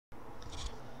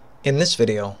In this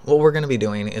video, what we're going to be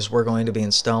doing is we're going to be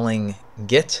installing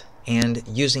Git and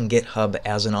using GitHub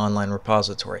as an online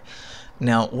repository.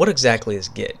 Now, what exactly is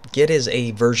Git? Git is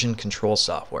a version control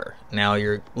software. Now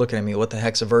you're looking at me, what the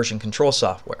heck's a version control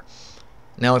software?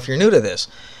 Now, if you're new to this,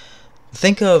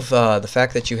 think of the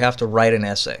fact that you have to write an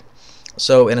essay.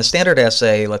 So in a standard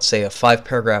essay, let's say a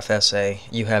 5-paragraph essay,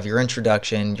 you have your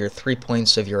introduction, your 3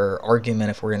 points of your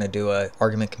argument if we're going to do an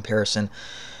argument comparison,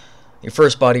 your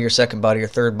first body, your second body, your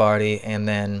third body, and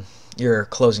then your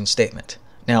closing statement.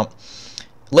 Now,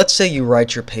 let's say you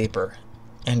write your paper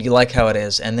and you like how it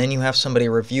is, and then you have somebody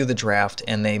review the draft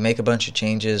and they make a bunch of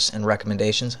changes and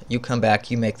recommendations. You come back,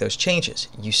 you make those changes,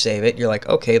 you save it, you're like,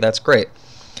 okay, that's great.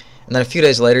 And then a few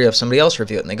days later you have somebody else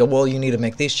review it and they go, well, you need to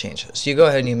make these changes. So you go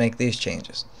ahead and you make these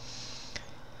changes.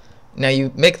 Now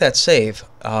you make that save.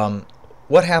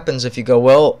 What happens if you go,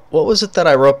 well, what was it that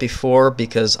I wrote before,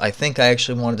 because I think I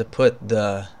actually wanted to put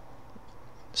the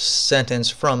sentence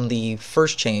from the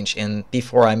first change in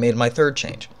before I made my third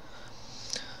change?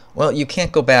 Well, you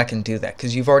can't go back and do that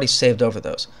because you've already saved over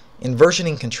those. In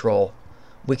versioning control,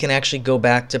 we can actually go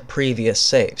back to previous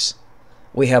saves.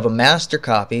 We have a master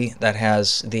copy that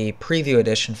has the preview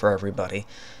edition for everybody,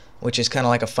 which is kind of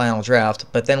like a final draft,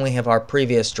 but then we have our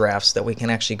previous drafts that we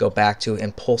can actually go back to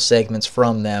and pull segments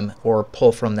from them or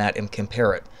pull from that and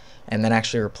compare it, and then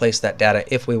actually replace that data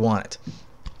if we want it.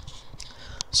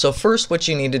 So first what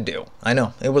you need to do, I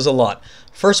know it was a lot,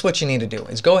 first what you need to do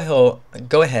is go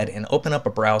ahead and open up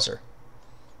a browser.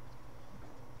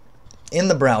 In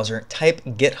the browser, type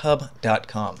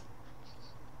github.com.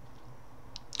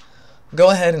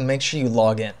 Go ahead and make sure you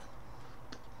log in.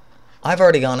 I've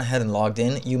already gone ahead and logged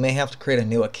in. You may have to create a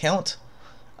new account.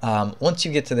 Once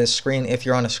you get to this screen, if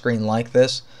you're on a screen like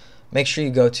this, make sure you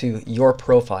go to your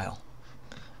profile.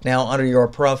 Now under your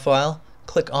profile,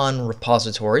 click on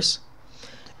repositories,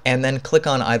 and then click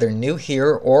on either new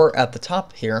here, or at the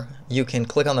top here you can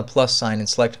click on the plus sign and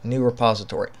select new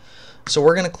repository. So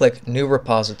we're going to click new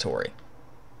repository.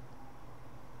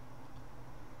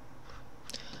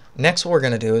 Next, what we're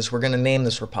going to do is we're going to name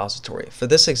this repository. For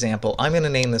this example, I'm going to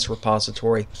name this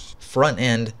repository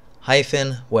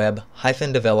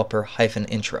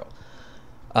frontend-web-developer-intro.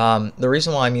 The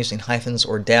reason why I'm using hyphens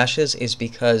or dashes is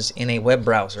because in a web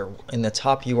browser, in the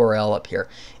top URL up here,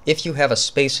 if you have a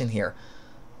space in here,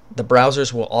 the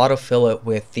browsers will autofill it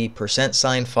with the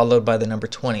 % followed by the number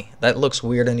 20. That looks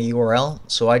weird in a URL,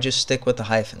 so I just stick with the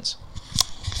hyphens.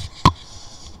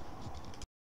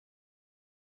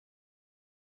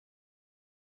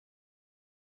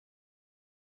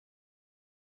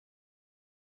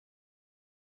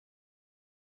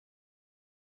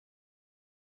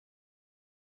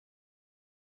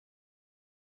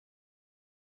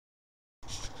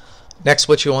 Next,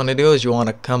 what you want to do is you want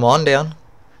to come on down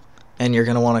and you're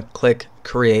going to want to click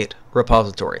create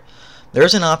repository.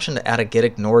 There's an option to add a git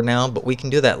ignored now, but we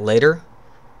can do that later,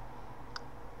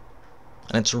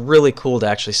 and it's really cool to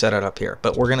actually set it up here,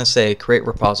 but we're going to say create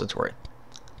repository.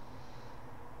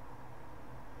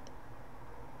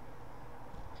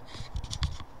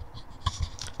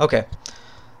 Okay,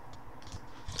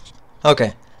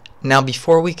 now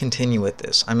before we continue with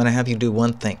this, I'm going to have you do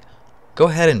one thing. Go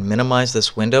ahead and minimize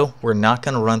this window. We're not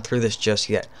going to run through this just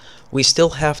yet. We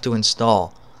still have to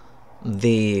install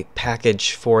the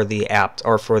package for the apt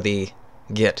or for the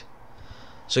Git.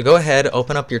 So go ahead,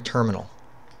 open up your terminal.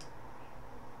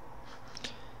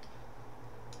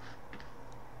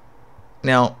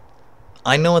 Now,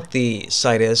 I know what the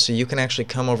site is, so you can actually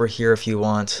come over here if you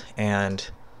want and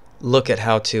look at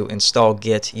how to install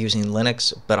Git using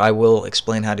Linux, but I will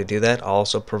explain how to do that. I'll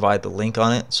also provide the link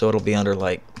on it, so it'll be under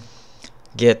like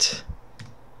Git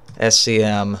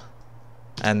SCM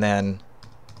and then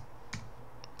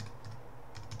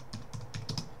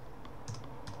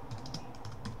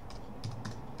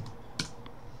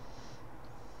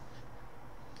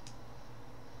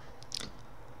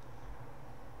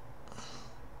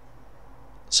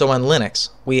so on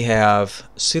Linux we have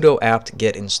sudo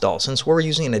apt-get install. Since we're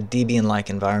using a Debian-like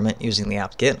environment using the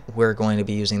apt-get, we're going to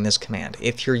be using this command.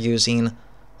 If you're using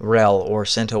RHEL or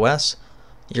CentOS,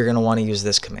 you're going to want to use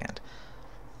this command.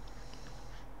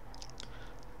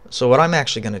 So what I'm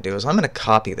actually going to do is I'm going to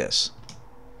copy this.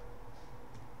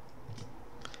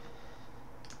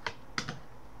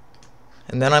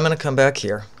 And then I'm going to come back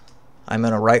here. I'm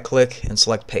going to right click and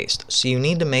select paste. So you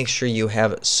need to make sure you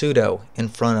have sudo in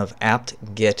front of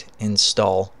apt-get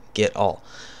install git all.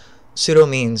 Sudo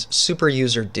means super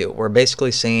user do. We're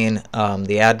basically saying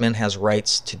the admin has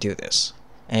rights to do this.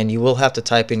 And you will have to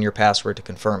type in your password to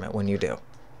confirm it when you do.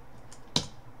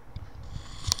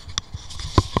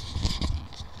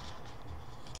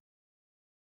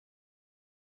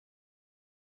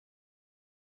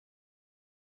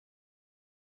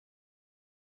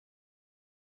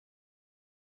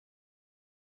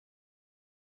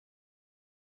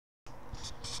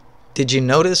 Did you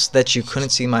notice that you couldn't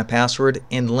see my password?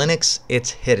 In Linux,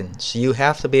 it's hidden, so you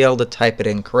have to be able to type it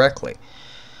in correctly.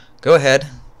 Go ahead,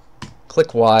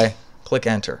 click Y, click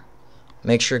Enter.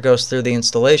 Make sure it goes through the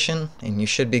installation, and you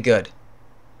should be good.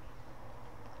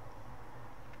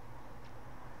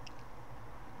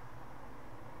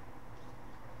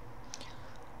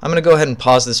 I'm going to go ahead and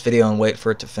pause this video and wait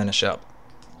for it to finish up.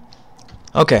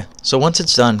 Okay, so once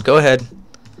it's done, go ahead,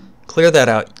 clear that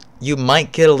out. You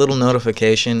might get a little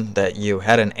notification that you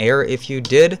had an error. If you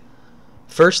did,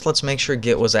 first let's make sure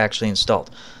Git was actually installed.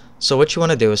 So what you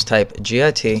want to do is type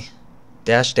git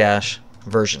 --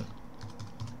 version.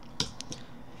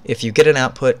 If you get an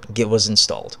output, Git was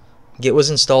installed. Git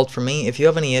was installed for me. If you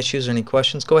have any issues or any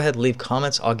questions, go ahead and leave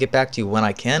comments. I'll get back to you when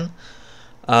I can.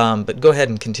 But go ahead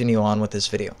and continue on with this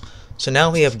video. So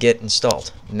now we have Git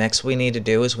installed. Next we need to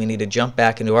do is we need to jump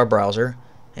back into our browser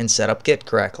and set up Git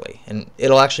correctly. And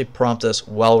it'll actually prompt us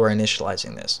while we're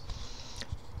initializing this.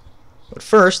 But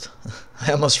first,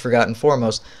 I almost forgot and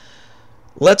foremost,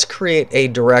 let's create a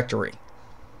directory.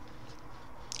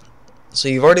 So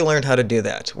you've already learned how to do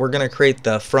that. We're going to create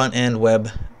the front-end web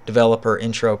developer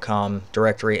intro com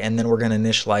directory, and then we're going to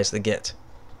initialize the Git.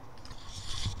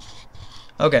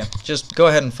 Okay, just go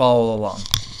ahead and follow along.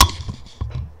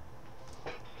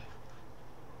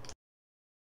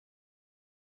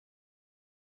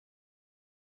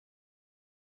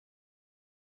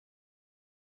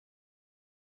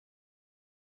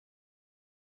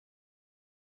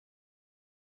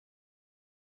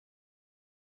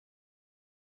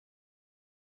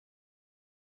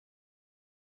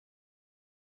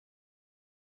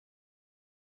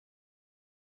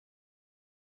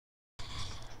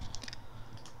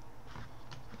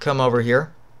 Come over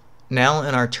here. Now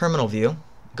in our terminal view,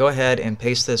 go ahead and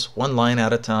paste this one line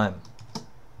at a time.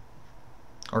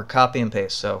 Or copy and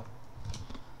paste. So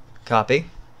copy,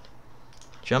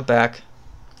 jump back,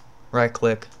 right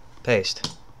click,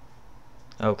 paste.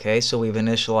 Okay, so we've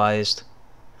initialized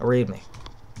a README.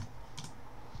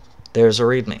 There's a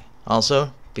README.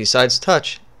 Also, besides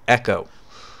touch, echo.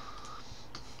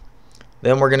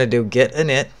 Then we're going to do git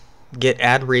init, git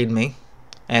add README,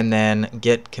 and then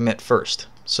git commit first.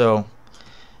 So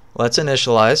let's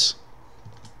initialize.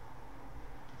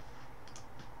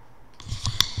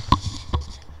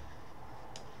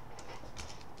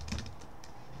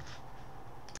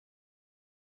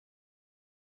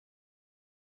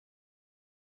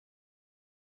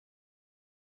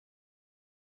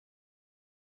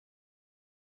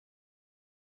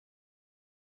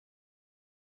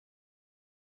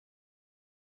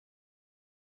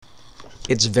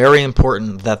 It's very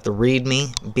important that the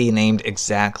README be named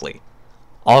exactly.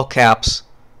 All caps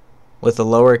with a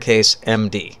lowercase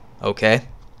md, okay?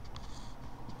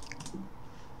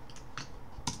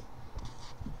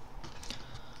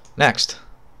 Next,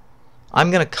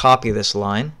 I'm going to copy this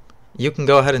line. You can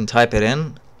go ahead and type it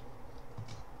in.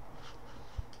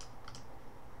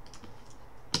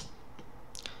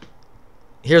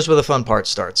 Here's where the fun part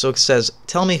starts. So it says,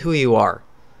 tell me who you are.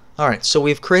 Alright, so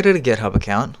we've created a GitHub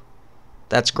account.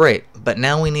 That's great, but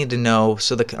now we need to know,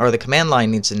 the command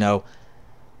line needs to know,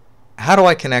 how do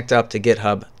I connect up to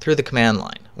GitHub through the command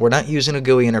line? We're not using a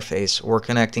GUI interface, we're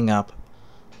connecting up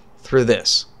through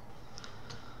this.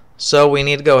 So we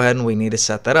need to go ahead and we need to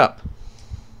set that up.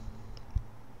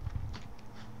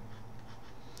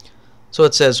 So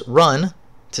it says run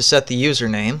to set the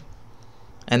username,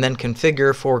 and then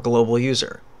configure for global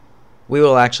user. We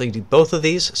will actually do both of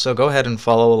these, so go ahead and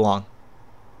follow along.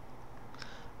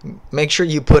 Make sure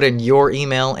you put in your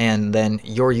email and then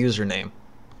your username.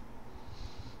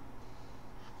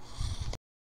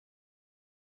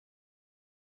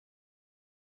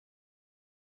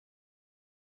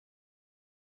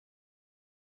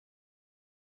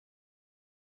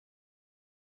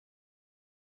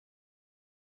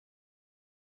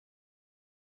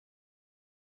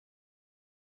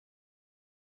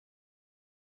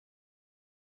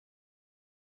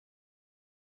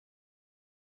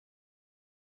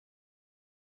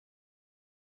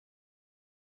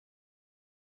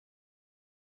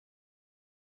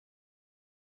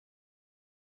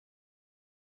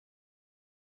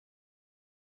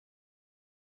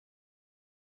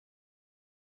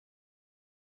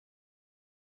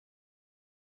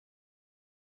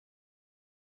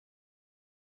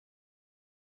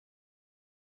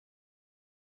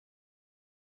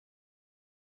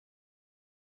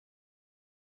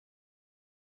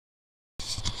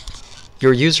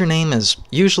 Your username is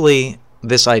usually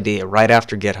this ID right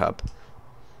after GitHub.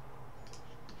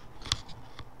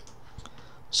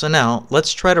 So now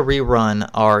let's try to rerun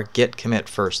our git commit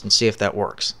first and see if that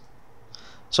works.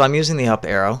 So I'm using the up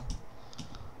arrow.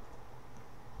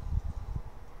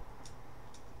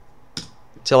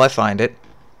 till I find it,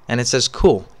 and it says,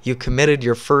 cool, you committed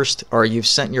your first, or you've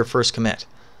sent your first commit.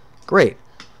 Great.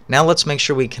 Now let's make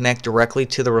sure we connect directly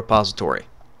to the repository.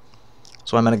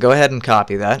 So I'm going to go ahead and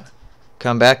copy that,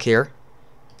 come back here,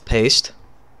 paste,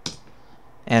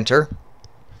 enter.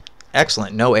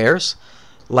 Excellent, no errors.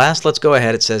 Last, let's go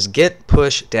ahead. It says git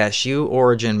push-u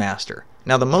origin master.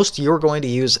 Now the most you're going to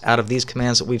use out of these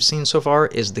commands that we've seen so far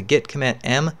is the git commit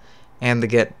m and the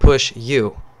git push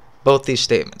u. Both these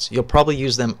statements. You'll probably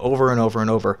use them over and over and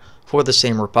over for the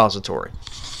same repository.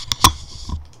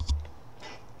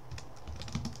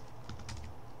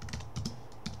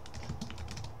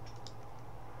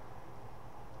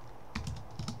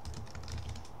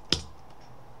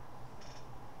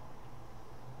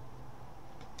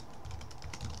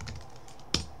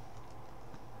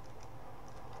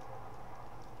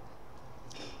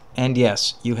 And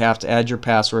yes, you have to add your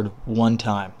password one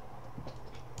time.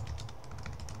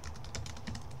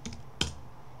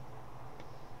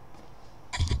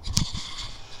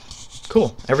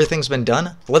 Cool, everything's been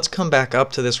done. Let's come back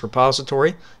up to this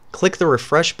repository, click the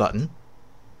refresh button,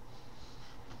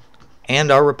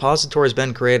 and our repository has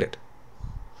been created.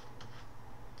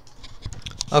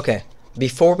 Okay,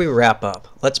 before we wrap up,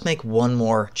 let's make one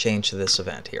more change to this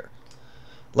event here.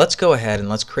 Let's go ahead and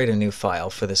let's create a new file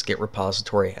for this Git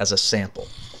repository as a sample.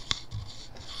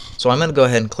 So I'm going to go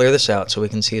ahead and clear this out so we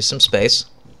can see some space.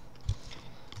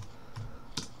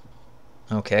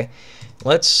 Okay,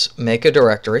 let's make a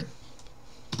directory,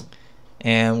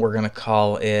 and we're going to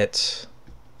call it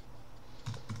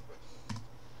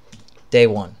day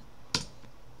 1.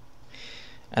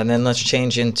 And then let's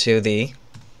change into the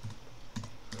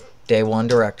day 1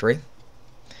 directory.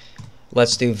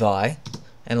 Let's do vi.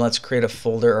 And let's create a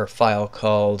folder or file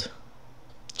called,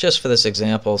 just for this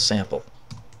example, sample.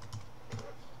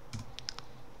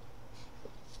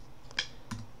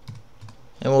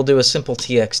 And we'll do a simple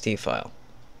txt file.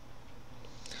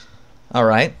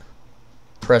 Alright,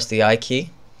 press the I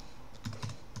key.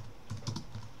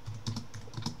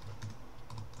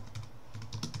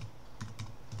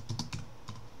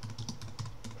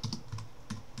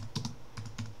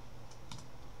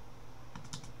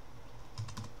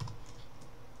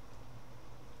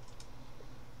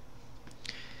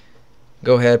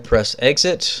 Go ahead, press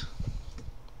exit,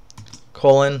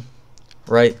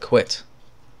 write quit.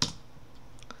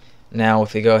 Now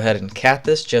if we go ahead and cat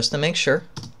this just to make sure.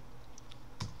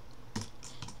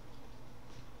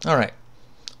 Alright,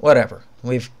 whatever.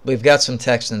 We've got some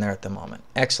text in there at the moment.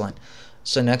 Excellent.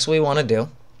 So next we want to do,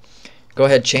 go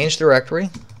ahead, change directory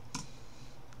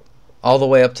all the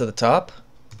way up to the top.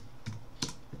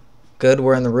 Good,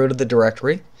 we're in the root of the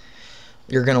directory.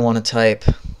 You're going to want to type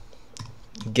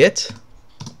git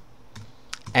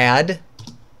add,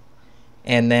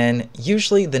 and then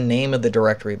usually the name of the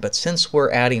directory, but since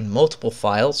we're adding multiple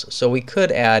files, so we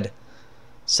could add,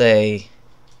 say,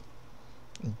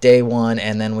 day 1,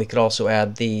 and then we could also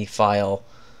add the file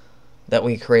that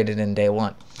we created in day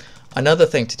 1. Another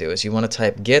thing to do is you want to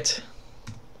type Git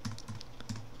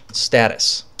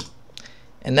Status,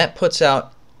 and that puts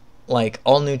out like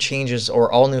all new changes or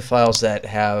all new files that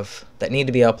need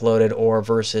to be uploaded, or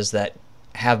versus that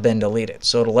have been deleted.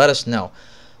 So it'll let us know.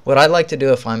 What I'd like to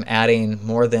do if I'm adding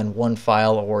more than one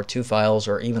file or 2 files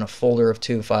or even a folder of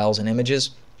 2 files and images,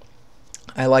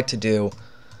 I like to do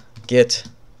git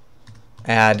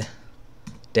add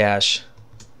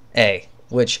 -a,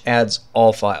 which adds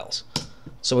all files.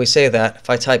 So we say that if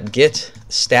I type git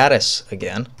status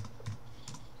again,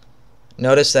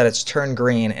 notice that it's turned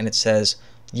green and it says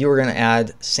you are going to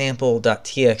add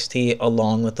sample.txt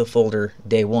along with the folder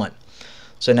day 1.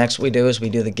 So next we do is we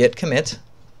do the git commit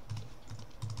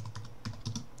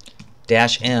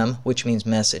 -m, which means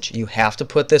message. You have to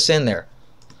put this in there.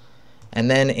 And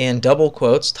then in double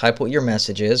quotes, type what your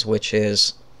message is, which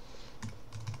is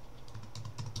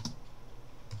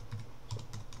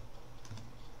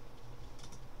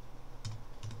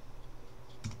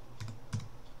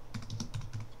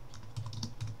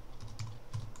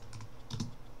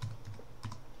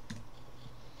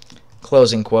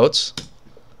closing quotes,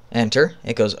 enter.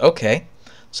 It goes okay.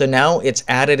 So now it's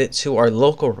added it to our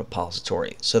local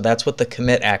repository. So that's what the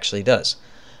commit actually does.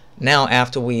 Now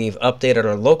after we've updated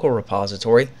our local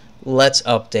repository, let's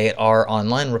update our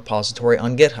online repository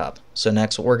on GitHub. So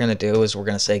next what we're going to do is we're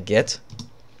going to say git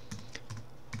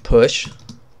push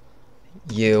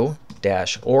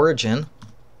u-origin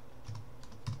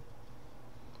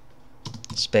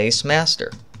space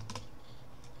master.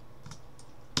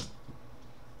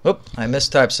 Oop, I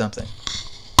mistyped something.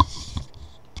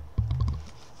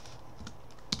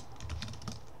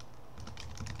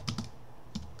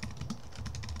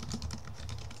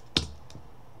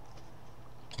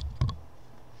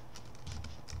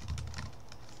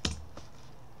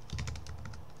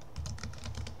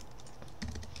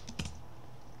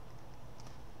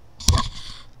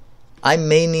 I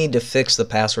may need to fix the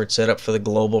password setup for the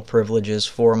global privileges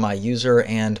for my user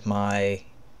and my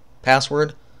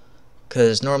password,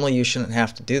 because normally you shouldn't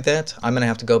have to do that. I'm going to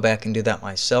have to go back and do that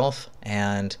myself,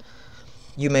 and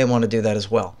you may want to do that as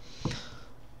well.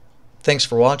 Thanks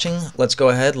for watching. Let's go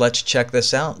ahead, let's check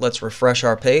this out. Let's refresh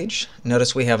our page.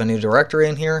 Notice we have a new directory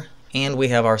in here, and we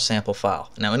have our sample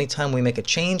file. Now anytime we make a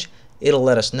change, it'll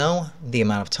let us know the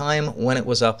amount of time, when it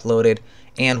was uploaded,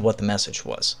 and what the message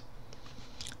was.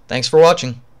 Thanks for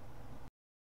watching.